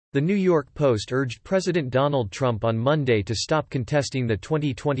The New York Post urged President Donald Trump on Monday to stop contesting the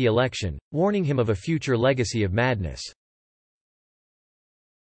 2020 election, warning him of a future legacy of madness.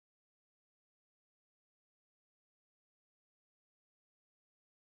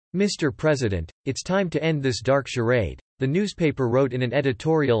 Mr. President, it's time to end this dark charade, the newspaper wrote in an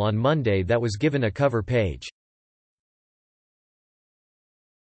editorial on Monday that was given a cover page.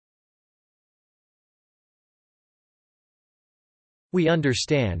 We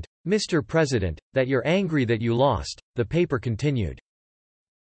understand, Mr. President, that you're angry that you lost, the paper continued.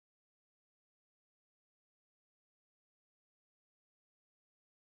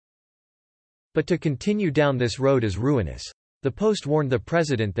 But to continue down this road is ruinous. The Post warned the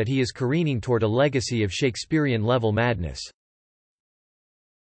president that he is careening toward a legacy of Shakespearean-level madness.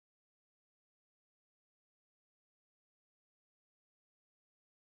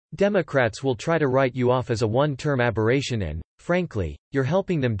 Democrats will try to write you off as a one-term aberration and, frankly, you're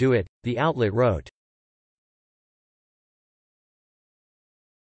helping them do it, the outlet wrote.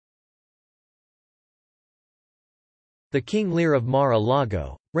 The King Lear of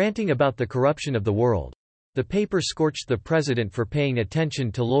Mar-a-Lago, ranting about the corruption of the world. The paper scorched the president for paying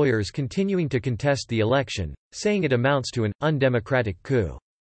attention to lawyers continuing to contest the election, saying it amounts to an undemocratic coup.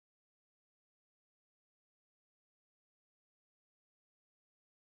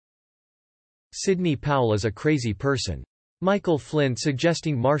 Sidney Powell is a crazy person. Michael Flynn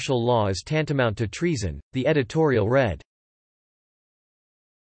suggesting martial law is tantamount to treason, the editorial read.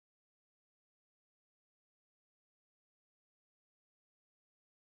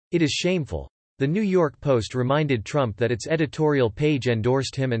 It is shameful. The New York Post reminded Trump that its editorial page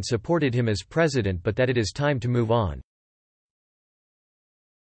endorsed him and supported him as president, but that it is time to move on.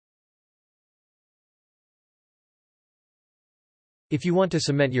 If you want to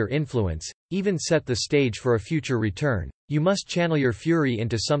cement your influence, even set the stage for a future return, you must channel your fury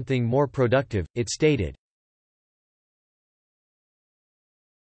into something more productive, it stated.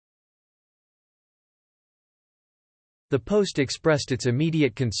 The Post expressed its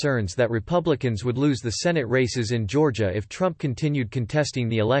immediate concerns that Republicans would lose the Senate races in Georgia if Trump continued contesting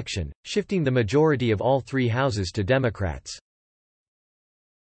the election, shifting the majority of all three houses to Democrats.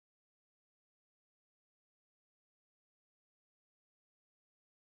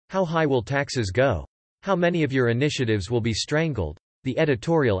 How high will taxes go? How many of your initiatives will be strangled? The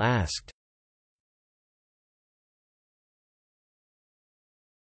editorial asked.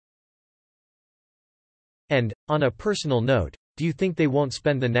 And, on a personal note, do you think they won't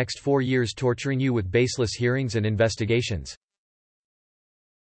spend the next 4 years torturing you with baseless hearings and investigations?